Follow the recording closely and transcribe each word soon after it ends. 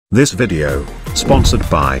This video, sponsored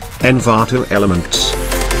by Envato Elements.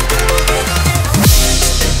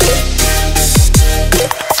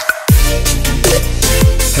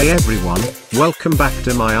 Hey everyone, welcome back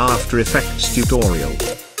to my After Effects tutorial.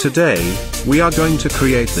 Today, we are going to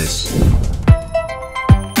create this.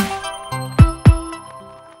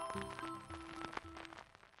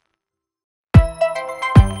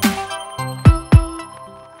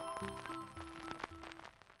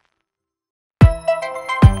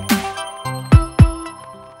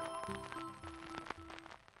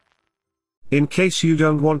 In case you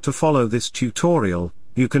don't want to follow this tutorial,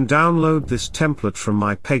 you can download this template from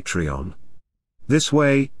my Patreon. This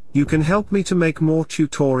way, you can help me to make more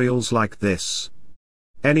tutorials like this.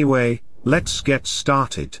 Anyway, let's get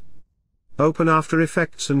started. Open After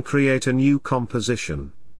Effects and create a new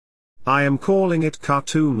composition. I am calling it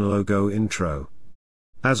Cartoon Logo Intro.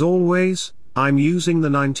 As always, I'm using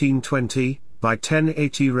the 1920 by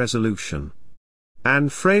 1080 resolution.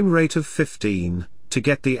 And frame rate of 15. To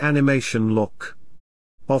get the animation look.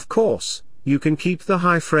 Of course, you can keep the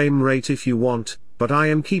high frame rate if you want, but I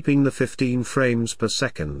am keeping the 15 frames per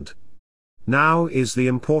second. Now is the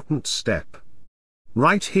important step.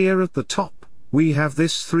 Right here at the top, we have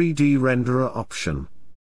this 3D renderer option.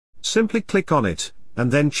 Simply click on it,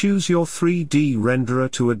 and then choose your 3D renderer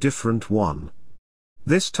to a different one.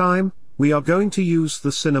 This time, we are going to use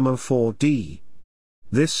the Cinema 4D.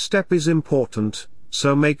 This step is important,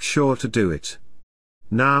 so make sure to do it.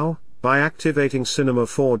 Now, by activating Cinema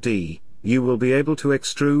 4D, you will be able to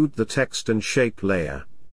extrude the text and shape layer.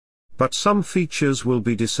 But some features will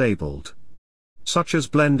be disabled, such as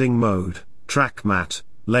blending mode, track matte,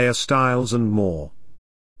 layer styles and more.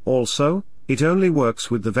 Also, it only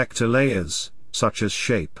works with the vector layers, such as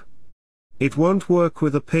shape. It won't work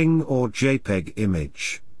with a PNG or JPEG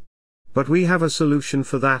image. But we have a solution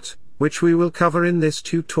for that, which we will cover in this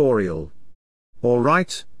tutorial.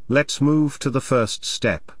 Alright. Let's move to the first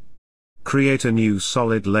step. Create a new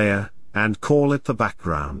solid layer, and call it the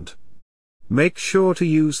background. Make sure to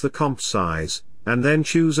use the comp size, and then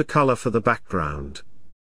choose a color for the background.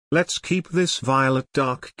 Let's keep this violet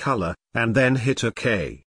dark color, and then hit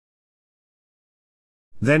OK.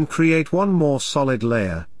 Then create one more solid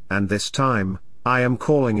layer, and this time, I am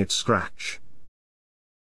calling it Scratch.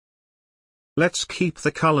 Let's keep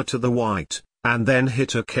the color to the white, and then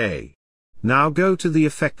hit OK. Now go to the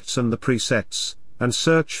effects and the presets, and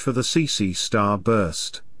search for the CC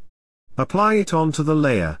Starburst. Apply it onto the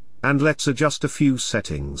layer, and let's adjust a few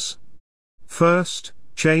settings. First,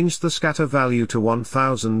 change the scatter value to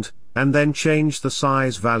 1000, and then change the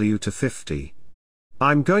size value to 50.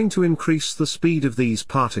 I'm going to increase the speed of these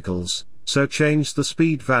particles, so change the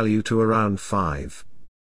speed value to around 5.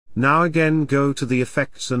 Now again go to the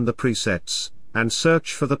effects and the presets, and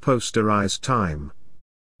search for the posterize time.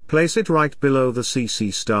 Place it right below the CC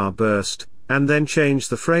Starburst, and then change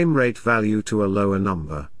the frame rate value to a lower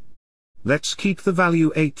number. Let's keep the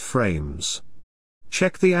value 8 frames.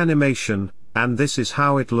 Check the animation, and this is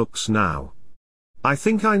how it looks now. I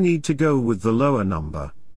think I need to go with the lower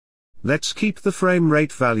number. Let's keep the frame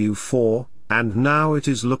rate value 4, and now it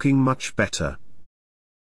is looking much better.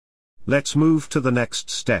 Let's move to the next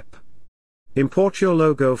step. Import your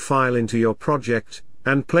logo file into your project,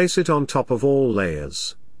 and place it on top of all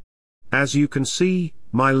layers. As you can see,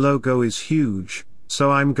 my logo is huge,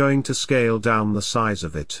 so I'm going to scale down the size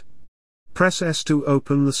of it. Press S to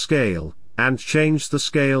open the scale, and change the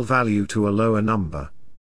scale value to a lower number.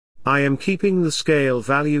 I am keeping the scale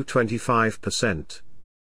value 25%.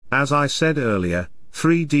 As I said earlier,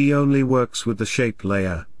 3D only works with the shape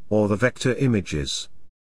layer, or the vector images.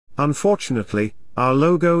 Unfortunately, our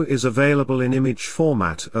logo is available in image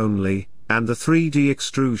format only, and the 3D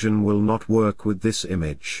extrusion will not work with this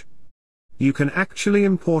image. You can actually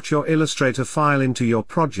import your Illustrator file into your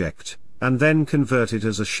project, and then convert it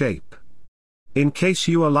as a shape. In case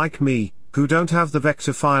you are like me, who don't have the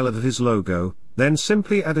vector file of his logo, then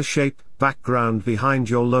simply add a shape background behind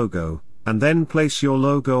your logo, and then place your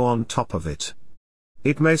logo on top of it.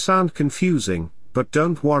 It may sound confusing, but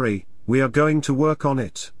don't worry, we are going to work on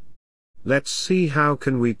it. Let's see how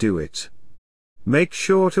can we do it. Make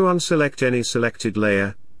sure to unselect any selected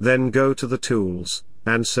layer, then go to the tools,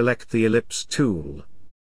 and select the ellipse tool.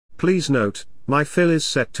 Please note, my fill is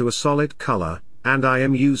set to a solid color, and I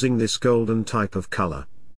am using this golden type of color.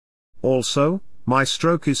 Also, my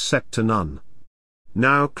stroke is set to none.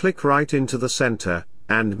 Now click right into the center,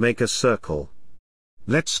 and make a circle.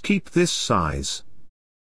 Let's keep this size.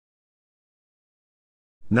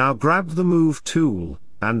 Now grab the move tool,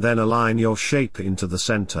 and then align your shape into the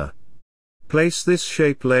center. Place this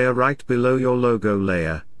shape layer right below your logo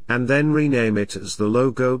layer, and then rename it as the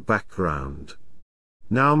logo background.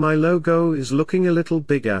 Now my logo is looking a little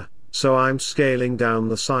bigger, so I'm scaling down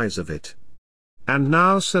the size of it. And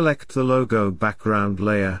now select the logo background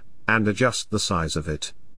layer, and adjust the size of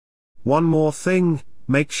it. One more thing,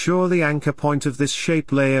 make sure the anchor point of this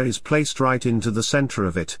shape layer is placed right into the center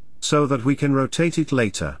of it, so that we can rotate it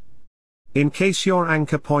later. In case your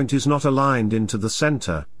anchor point is not aligned into the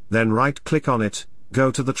center, then right-click on it,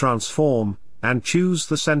 go to the transform, and choose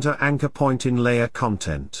the center anchor point in layer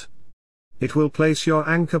content. It will place your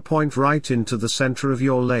anchor point right into the center of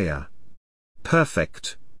your layer.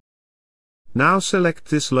 Perfect. Now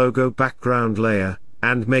select this logo background layer,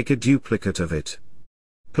 and make a duplicate of it.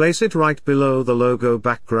 Place it right below the logo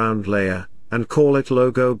background layer, and call it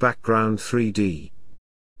logo background 3D.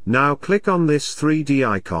 Now click on this 3D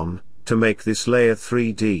icon, to make this layer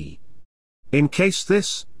 3D. In case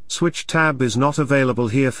this switch tab is not available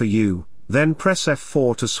here for you, then press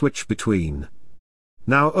F4 to switch between.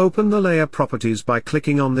 Now open the layer properties by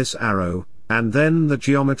clicking on this arrow, and then the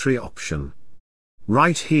geometry option.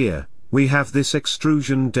 Right here, we have this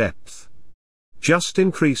extrusion depth. Just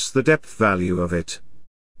increase the depth value of it,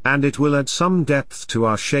 and it will add some depth to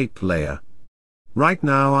our shape layer. Right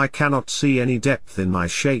now I cannot see any depth in my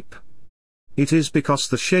shape. It is because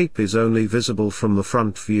the shape is only visible from the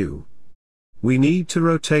front view. We need to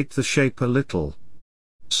rotate the shape a little,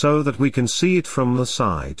 so that we can see it from the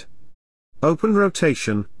side. Open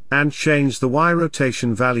rotation, and change the Y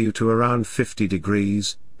rotation value to around 50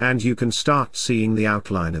 degrees, and you can start seeing the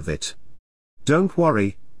outline of it. Don't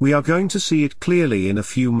worry, we are going to see it clearly in a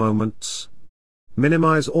few moments.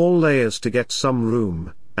 Minimize all layers to get some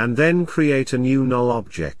room, and then create a new null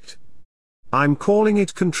object. I'm calling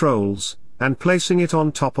it controls, and placing it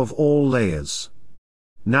on top of all layers.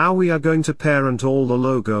 Now we are going to parent all the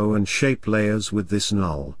logo and shape layers with this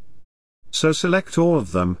null. So select all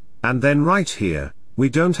of them, and then right here, we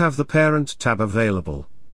don't have the parent tab available.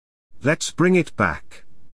 Let's bring it back.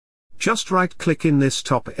 Just right-click in this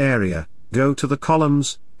top area, go to the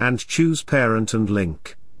columns, and choose parent and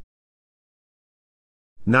link.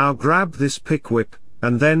 Now grab this pick whip,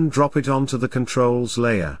 and then drop it onto the controls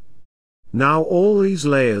layer. Now all these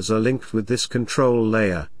layers are linked with this control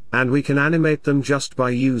layer, and we can animate them just by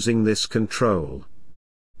using this control.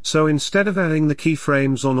 So instead of adding the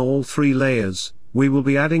keyframes on all three layers, we will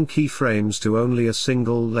be adding keyframes to only a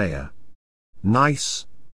single layer. Nice.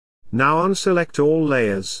 Now unselect all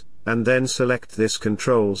layers, and then select this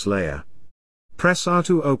controls layer. Press R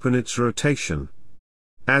to open its rotation.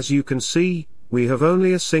 As you can see, we have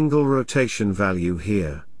only a single rotation value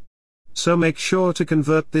here. So make sure to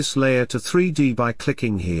convert this layer to 3D by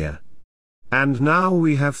clicking here. And now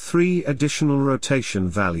we have 3 additional rotation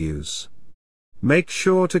values. Make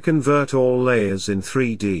sure to convert all layers in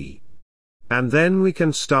 3D. And then we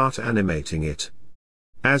can start animating it.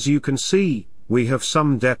 As you can see, we have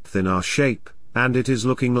some depth in our shape, and it is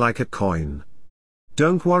looking like a coin.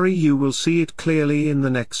 Don't worry, you will see it clearly in the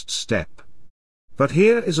next step. But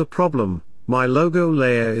here is a problem, my logo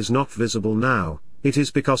layer is not visible now. It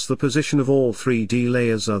is because the position of all 3D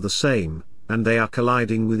layers are the same, and they are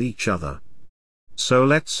colliding with each other. So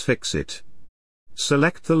let's fix it.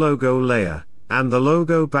 Select the logo layer, and the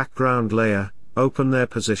logo background layer, open their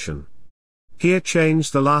position. Here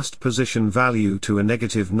change the last position value to a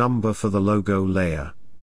negative number for the logo layer.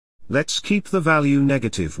 Let's keep the value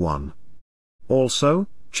 -1. Also,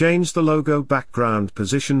 change the logo background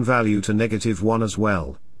position value to -1 as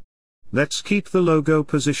well. Let's keep the logo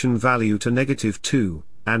position value to -2,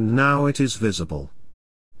 and now it is visible.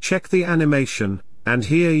 Check the animation, and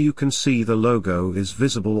here you can see the logo is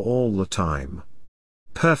visible all the time.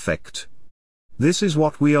 Perfect. This is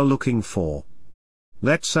what we are looking for.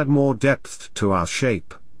 Let's add more depth to our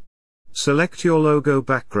shape. Select your logo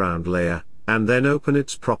background layer, and then open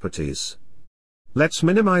its properties. Let's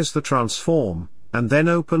minimize the transform, and then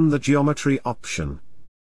open the geometry option.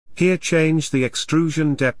 Here change the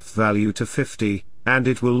extrusion depth value to 50, and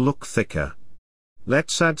it will look thicker.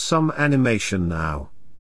 Let's add some animation now.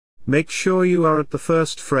 Make sure you are at the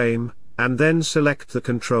first frame, and then select the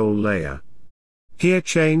control layer. Here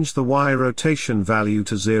change the Y rotation value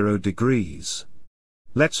to 0 degrees.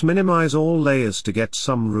 Let's minimize all layers to get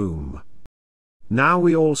some room. Now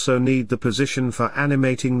we also need the position for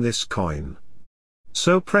animating this coin.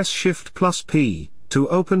 So press Shift plus P, to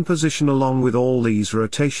open position along with all these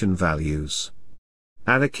rotation values.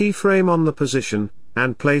 Add a keyframe on the position,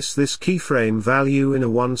 and place this keyframe value in a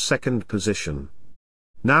 1-second position.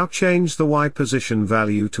 Now change the Y position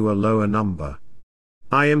value to a lower number.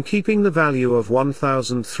 I am keeping the value of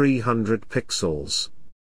 1300 pixels.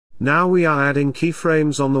 Now we are adding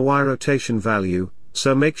keyframes on the Y rotation value,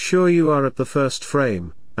 so make sure you are at the first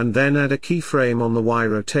frame, and then add a keyframe on the Y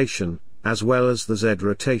rotation, as well as the Z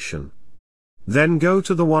rotation. Then go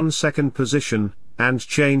to the 1 second position, and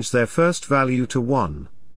change their first value to 1.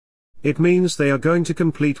 It means they are going to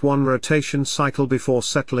complete one rotation cycle before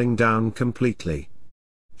settling down completely.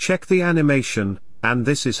 Check the animation, and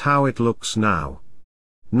this is how it looks now.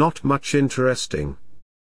 Not much interesting.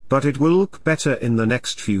 But it will look better in the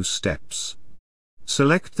next few steps.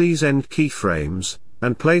 Select these end keyframes,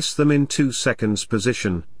 and place them in 2 seconds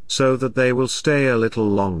position, so that they will stay a little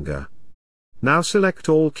longer. Now select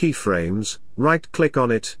all keyframes, right-click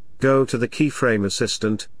on it, go to the Keyframe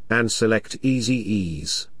Assistant, and select Easy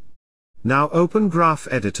Ease. Now open Graph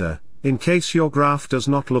Editor. In case your graph does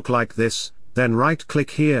not look like this, then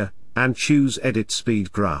right-click here, and choose Edit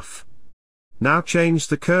Speed Graph. Now change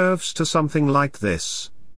the curves to something like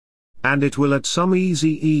this. And it will add some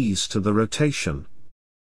easy ease to the rotation.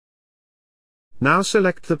 Now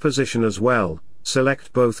select the position as well,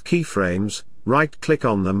 select both keyframes, right-click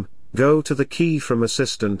on them, go to the Keyframe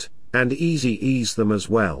Assistant, and easy ease them as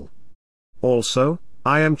well. Also,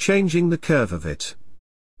 I am changing the curve of it.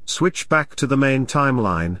 Switch back to the main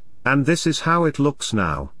timeline, and this is how it looks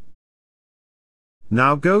now.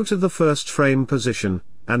 Now go to the first frame position,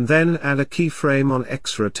 and then add a keyframe on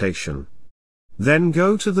X rotation. Then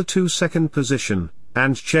go to the 2 second position,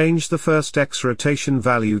 and change the first X rotation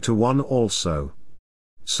value to 1 also.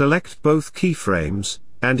 Select both keyframes,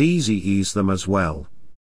 and easy ease them as well.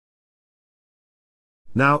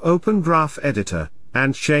 Now open Graph Editor,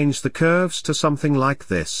 and change the curves to something like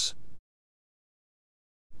this.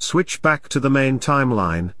 Switch back to the main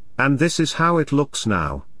timeline, and this is how it looks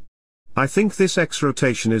now. I think this X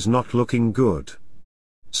rotation is not looking good.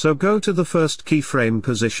 So go to the first keyframe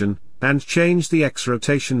position, and change the X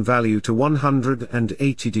rotation value to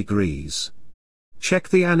 180 degrees. Check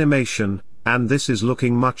the animation, and this is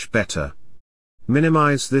looking much better.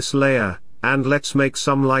 Minimize this layer, and let's make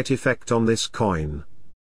some light effect on this coin.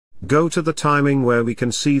 Go to the timing where we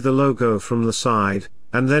can see the logo from the side,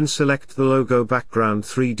 and then select the logo background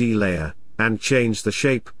 3D layer, and change the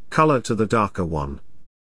shape, color to the darker one.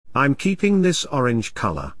 I'm keeping this orange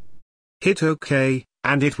color. Hit OK,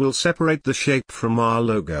 and it will separate the shape from our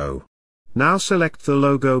logo. Now select the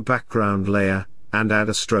logo background layer, and add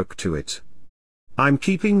a stroke to it. I'm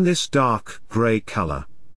keeping this dark gray color.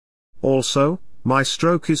 Also, my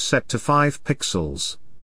stroke is set to 5 pixels.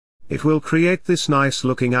 It will create this nice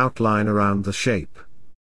looking outline around the shape.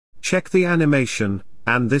 Check the animation,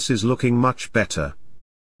 and this is looking much better.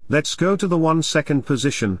 Let's go to the 1 second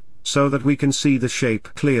position, so that we can see the shape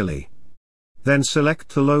clearly. Then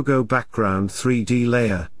select the logo background 3D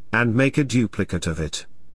layer, and make a duplicate of it.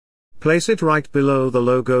 Place it right below the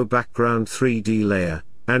logo background 3D layer,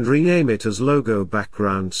 and rename it as logo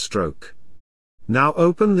background stroke. Now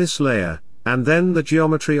open this layer, and then the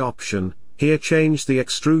geometry option, here change the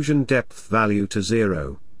extrusion depth value to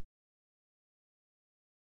 0.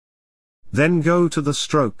 Then go to the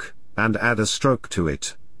stroke, and add a stroke to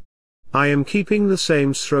it. I am keeping the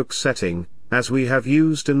same stroke setting, as we have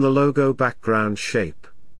used in the logo background shape.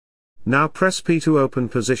 Now press P to open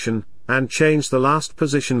position, and change the last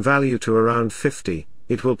position value to around 50,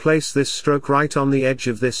 it will place this stroke right on the edge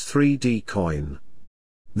of this 3D coin.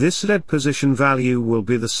 This Z position value will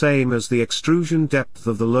be the same as the extrusion depth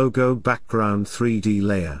of the logo background 3D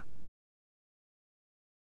layer.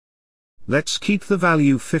 Let's keep the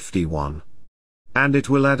value 51. And it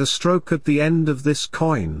will add a stroke at the end of this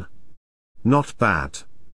coin. Not bad.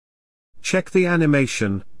 Check the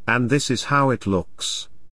animation, and this is how it looks.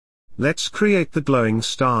 Let's create the glowing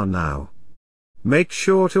star now. Make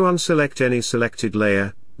sure to unselect any selected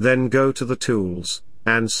layer, then go to the tools,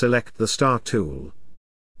 and select the star tool.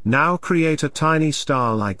 Now create a tiny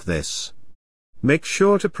star like this. Make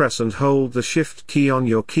sure to press and hold the Shift key on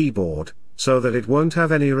your keyboard, so that it won't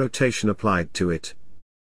have any rotation applied to it.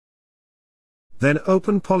 Then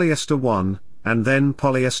open Polyester 1, and then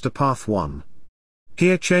Polyester Path 1.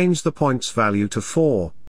 Here change the points value to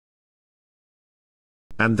 4.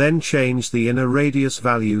 And then change the inner radius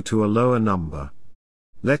value to a lower number.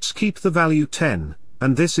 Let's keep the value 10,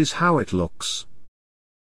 and this is how it looks.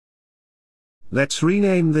 Let's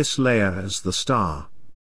rename this layer as the star.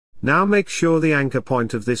 Now make sure the anchor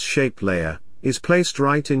point of this shape layer is placed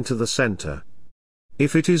right into the center.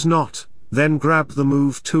 If it is not, then grab the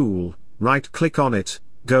Move tool, right-click on it,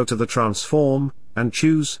 go to the Transform, and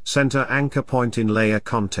choose Center Anchor Point in Layer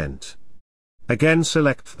Content. Again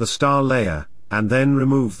select the star layer, and then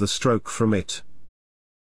remove the stroke from it.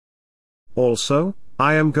 Also,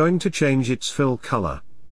 I am going to change its fill color.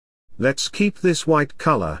 Let's keep this white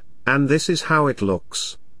color, and this is how it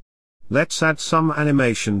looks. Let's add some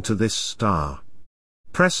animation to this star.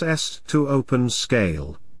 Press S to open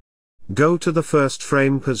scale. Go to the first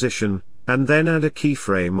frame position, and then add a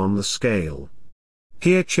keyframe on the scale.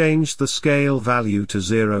 Here change the scale value to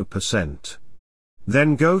 0%.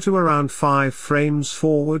 Then go to around 5 frames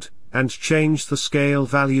forward, and change the scale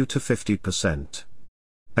value to 50%.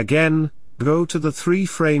 Again, go to the 3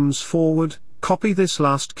 frames forward, copy this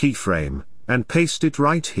last keyframe, and paste it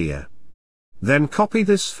right here. Then copy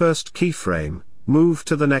this first keyframe, move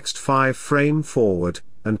to the next 5 frame forward,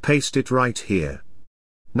 and paste it right here.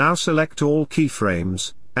 Now select all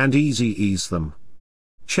keyframes, and ease them.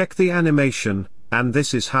 Check the animation, and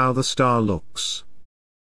this is how the star looks.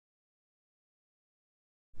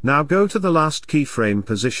 Now go to the last keyframe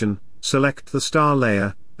position, select the star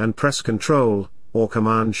layer, and press Ctrl, or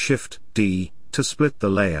Command-Shift-D, to split the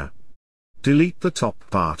layer. Delete the top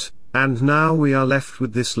part, and now we are left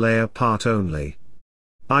with this layer part only.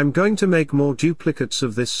 I'm going to make more duplicates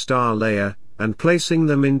of this star layer, and placing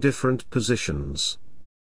them in different positions.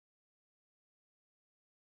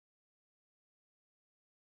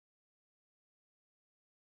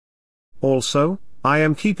 Also, I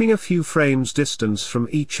am keeping a few frames distance from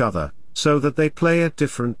each other, so that they play at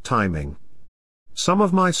different timing. Some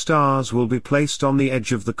of my stars will be placed on the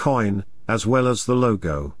edge of the coin, as well as the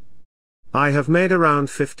logo. I have made around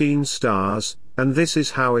 15 stars, and this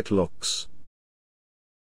is how it looks.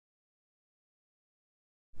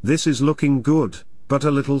 This is looking good, but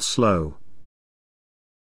a little slow.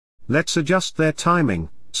 Let's adjust their timing,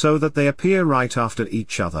 so that they appear right after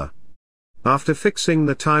each other. After fixing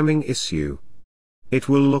the timing issue, it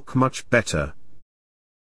will look much better.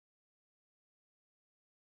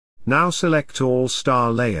 Now select all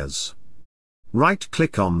star layers.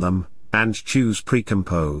 Right-click on them, and choose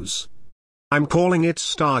Pre-Compose. I'm calling it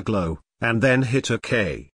Star Glow, and then hit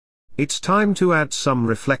OK. It's time to add some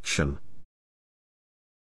reflection.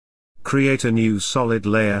 Create a new solid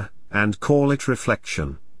layer, and call it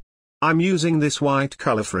Reflection. I'm using this white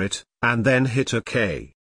color for it, and then hit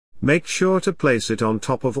OK. Make sure to place it on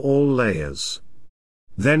top of all layers.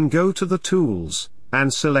 Then go to the Tools,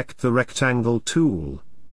 and select the Rectangle tool.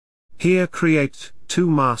 Here create 2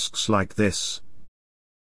 masks like this.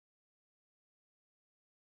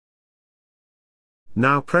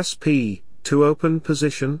 Now press P, to open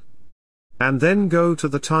position. And then go to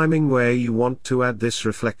the timing where you want to add this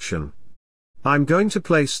reflection. I'm going to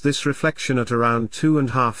place this reflection at around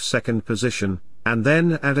 2.5 second position, and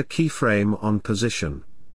then add a keyframe on position.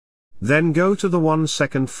 Then go to the 1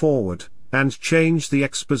 second forward, and change the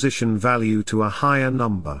exposition value to a higher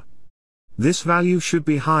number. This value should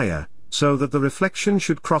be higher, so that the reflection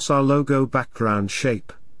should cross our logo background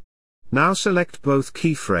shape. Now select both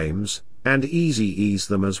keyframes, and ease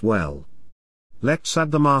them as well. Let's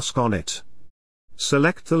add the mask on it.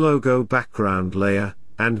 Select the logo background layer,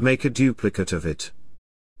 and make a duplicate of it.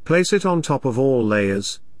 Place it on top of all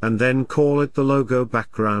layers, and then call it the logo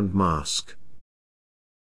background mask.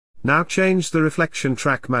 Now change the reflection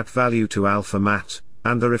track matte value to alpha matte,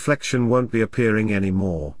 and the reflection won't be appearing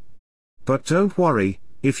anymore. But don't worry,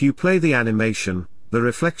 if you play the animation, the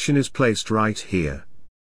reflection is placed right here.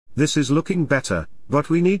 This is looking better,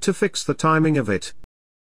 but we need to fix the timing of it.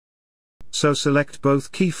 So select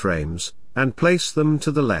both keyframes, and place them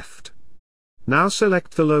to the left. Now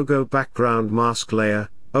select the logo background mask layer,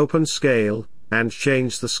 open scale, and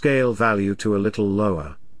change the scale value to a little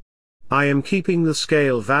lower. I am keeping the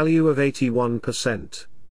scale value of 81%.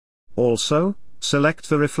 Also, select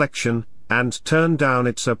the reflection, and turn down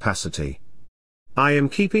its opacity. I am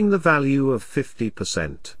keeping the value of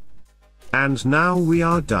 50%. And now we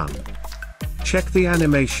are done. Check the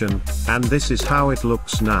animation, and this is how it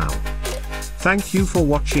looks now. Thank you for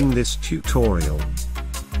watching this tutorial.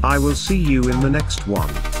 I will see you in the next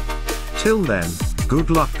one. Till then, good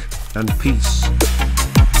luck, and peace.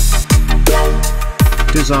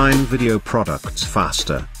 Design video products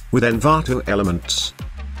faster, with Envato Elements.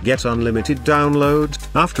 Get unlimited download,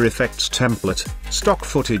 After Effects template, stock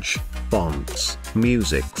footage, fonts,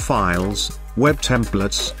 music files, web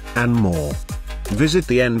templates, and more. Visit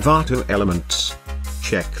the Envato Elements.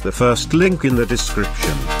 Check the first link in the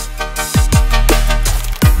description.